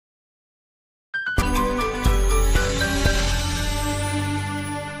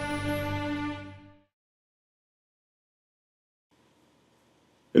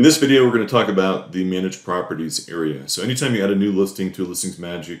In this video, we're going to talk about the Manage Properties area. So anytime you add a new listing to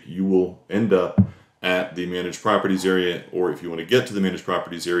ListingsMagic, you will end up at the Manage Properties area, or if you want to get to the Manage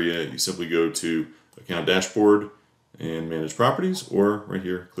Properties area, you simply go to Account Dashboard and Manage Properties, or right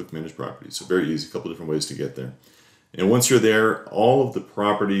here, click Manage Properties. So very easy, a couple different ways to get there. And once you're there, all of the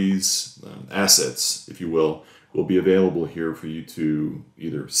properties, assets, if you will be available here for you to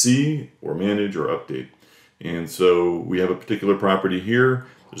either see or manage or update. And so we have a particular property here.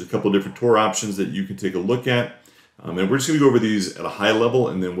 There's a couple of different tour options that you can take a look at. And we're just going to go over these at a high level,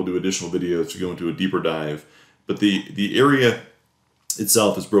 and then we'll do additional videos to go into a deeper dive. But the area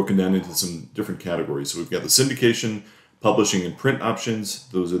itself is broken down into some different categories. So we've got the syndication, publishing, and print options.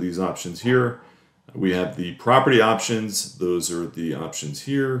 Those are these options here. We have the property options. Those are the options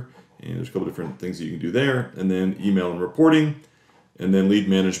here. And there's a couple different things that you can do there. And then email and reporting. And then lead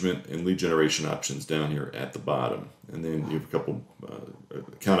management and lead generation options down here at the bottom. And then you have a couple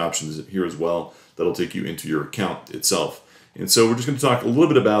account options here as well that'll take you into your account itself. And so we're just going to talk a little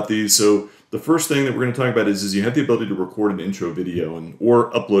bit about these. So the first thing that we're going to talk about is you have the ability to record an intro video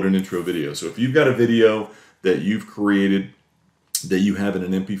or upload an intro video. So if you've got a video that you've created that you have in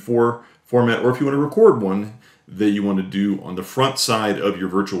an MP4 format, or if you want to record one that you want to do on the front side of your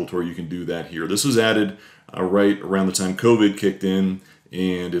virtual tour, you can do that here. This was added right around the time COVID kicked in,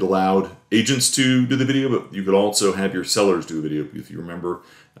 and it allowed agents to do the video, but you could also have your sellers do a video. If you remember,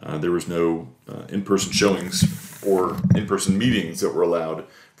 there was no in-person showings or in-person meetings that were allowed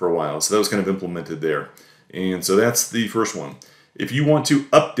for a while, so that was kind of implemented there. And so that's the first one. If you want to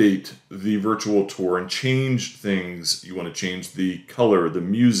update the virtual tour and change things, you want to change the color, the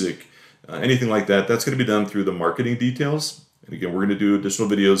music, anything like that, that's going to be done through the marketing details. And again, we're going to do additional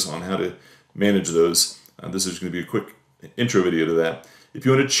videos on how to manage those. This is going to be a quick intro video to that. If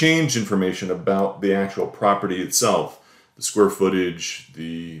you want to change information about the actual property itself, the square footage,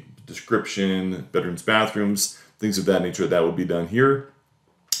 the description, bedrooms, bathrooms, things of that nature, that will be done here.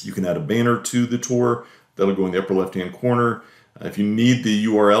 You can add a banner to the tour. That'll go in the upper left-hand corner. If you need the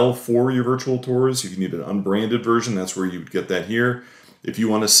URL for your virtual tours, if you need an unbranded version, that's where you would get that here. If you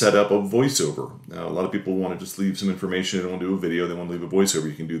want to set up a voiceover, now a lot of people want to just leave some information. They don't want to do a video, they want to leave a voiceover.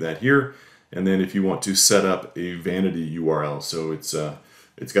 You can do that here. And then if you want to set up a vanity URL, so it's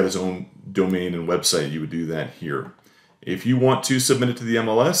got its own domain and website, you would do that here. If you want to submit it to the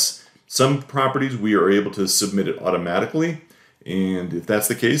MLS, some properties we are able to submit it automatically. And if that's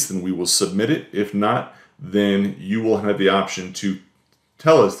the case, then we will submit it. If not, then you will have the option to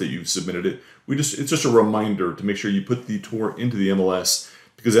tell us that you've submitted it. It's just a reminder to make sure you put the tour into the MLS,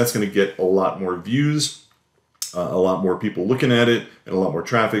 because that's going to get a lot more views, a lot more people looking at it, and a lot more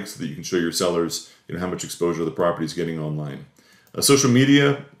traffic, so that you can show your sellers how much exposure the property is getting online. Social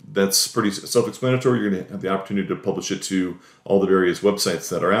media, that's pretty self-explanatory. You're going to have the opportunity to publish it to all the various websites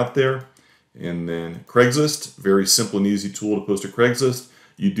that are out there. And then Craigslist, very simple and easy tool to post to Craigslist.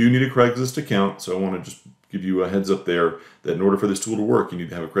 You do need a Craigslist account, so I want to just give you a heads up there that in order for this tool to work, you need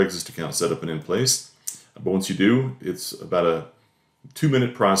to have a Craigslist account set up and in place. But once you do, it's about a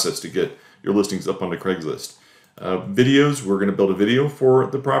 2-minute process to get your listings up onto Craigslist. Videos, we're going to build a video for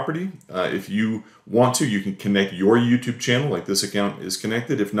the property. If you want to, you can connect your YouTube channel, like this account is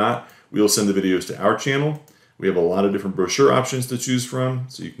connected. If not, we'll send the videos to our channel. We have a lot of different brochure options to choose from,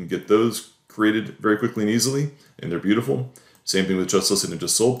 so you can get those created very quickly and easily, and they're beautiful. Same thing with Just Listed and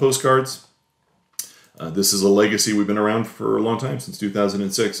Just Sold postcards. This is a legacy. We've been around for a long time, since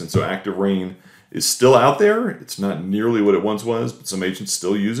 2006, and so Active Rain is still out there. It's not nearly what it once was, but some agents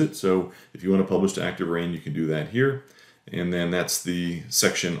still use it. So if you want to publish to Active Rain, you can do that here. And then that's the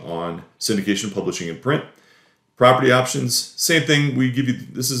section on syndication, publishing, and print. Property options, same thing. We give you,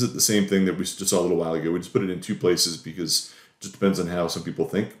 this is the same thing that we just saw a little while ago. We just put it in 2 places because it just depends on how some people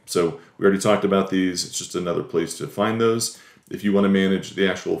think. So we already talked about these. It's just another place to find those. If you want to manage the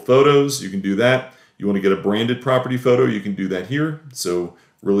actual photos, you can do that. You want to get a branded property photo, you can do that here. So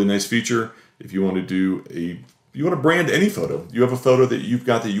really nice feature. If you want to brand any photo, you have a photo that you've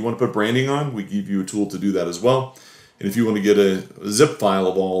got that you want to put branding on, we give you a tool to do that as well. And if you want to get a zip file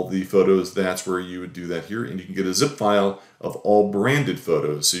of all the photos, that's where you would do that here. And you can get a zip file of all branded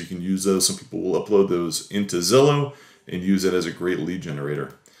photos, so you can use those. Some people will upload those into Zillow and use it as a great lead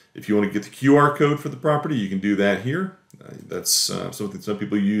generator. If you want to get the QR code for the property, you can do that here. That's something some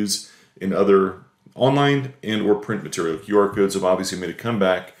people use in other online and or print material. QR codes have obviously made a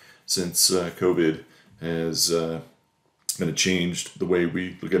comeback since COVID has kind of changed the way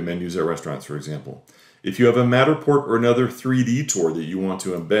we look at menus at restaurants, for example. If you have a Matterport or another 3D tour that you want to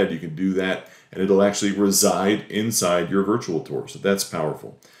embed, you can do that, and it'll actually reside inside your virtual tour. So that's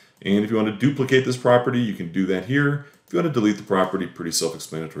powerful. And if you want to duplicate this property, you can do that here. If you want to delete the property, pretty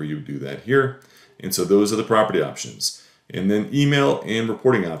self-explanatory, you would do that here. And so those are the property options. And then email and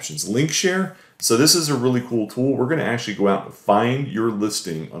reporting options. Link share. So this is a really cool tool. We're going to actually go out and find your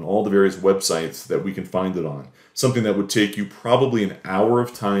listing on all the various websites that we can find it on. Something that would take you probably an hour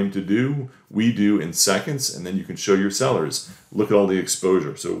of time to do, we do in seconds, and then you can show your sellers. Look at all the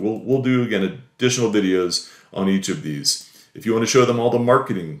exposure. So we'll do, again, additional videos on each of these. If you want to show them all the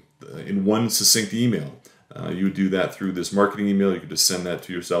marketing in one succinct email, you would do that through this marketing email. You could just send that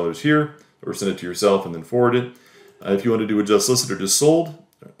to your sellers here, or send it to yourself and then forward it. If you want to do a just listed or just sold,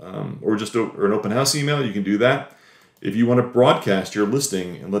 or an open house email, you can do that. If you want to broadcast your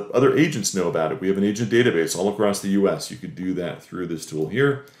listing and let other agents know about it, we have an agent database all across the US. You could do that through this tool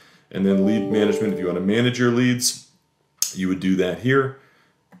here. And then lead management, if you want to manage your leads, you would do that here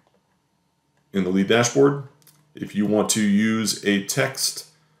in the lead dashboard. If you want to use a text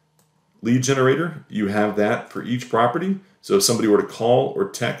lead generator, you have that for each property. So if somebody were to call or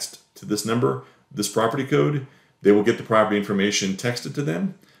text to this number, this property code, they will get the property information texted to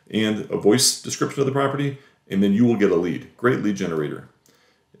them and a voice description of the property, and then you will get a lead. Great lead generator.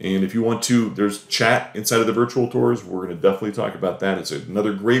 And if you want to, there's chat inside of the virtual tours. We're going to definitely talk about that. It's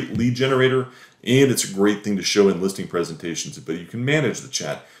another great lead generator, and it's a great thing to show in listing presentations, but you can manage the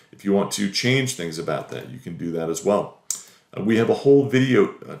chat. If you want to change things about that, you can do that as well. We have a whole video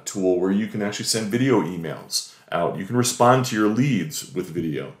tool where you can actually send video emails out. You can respond to your leads with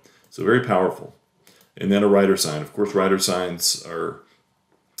video. So very powerful. And then a rider sign. Of course, rider signs are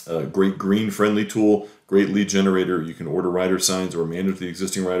a great green-friendly tool, great lead generator. You can order rider signs or manage the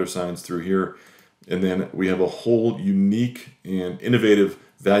existing rider signs through here. And then we have a whole unique and innovative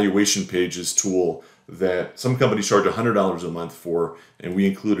valuation pages tool that some companies charge $100 a month for, and we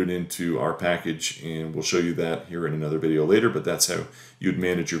include it into our package, and we'll show you that here in another video later, but that's how you'd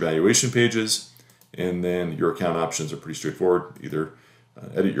manage your valuation pages. And then your account options are pretty straightforward. Either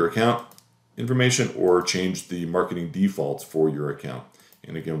edit your account information or change the marketing defaults for your account.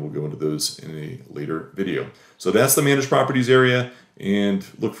 And again, we'll go into those in a later video. So that's the managed properties area, and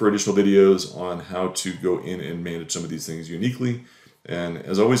look for additional videos on how to go in and manage some of these things uniquely. And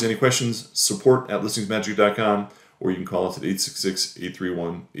as always, any questions, support@listingsmagic.com, or you can call us at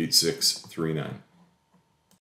 866-831-8639.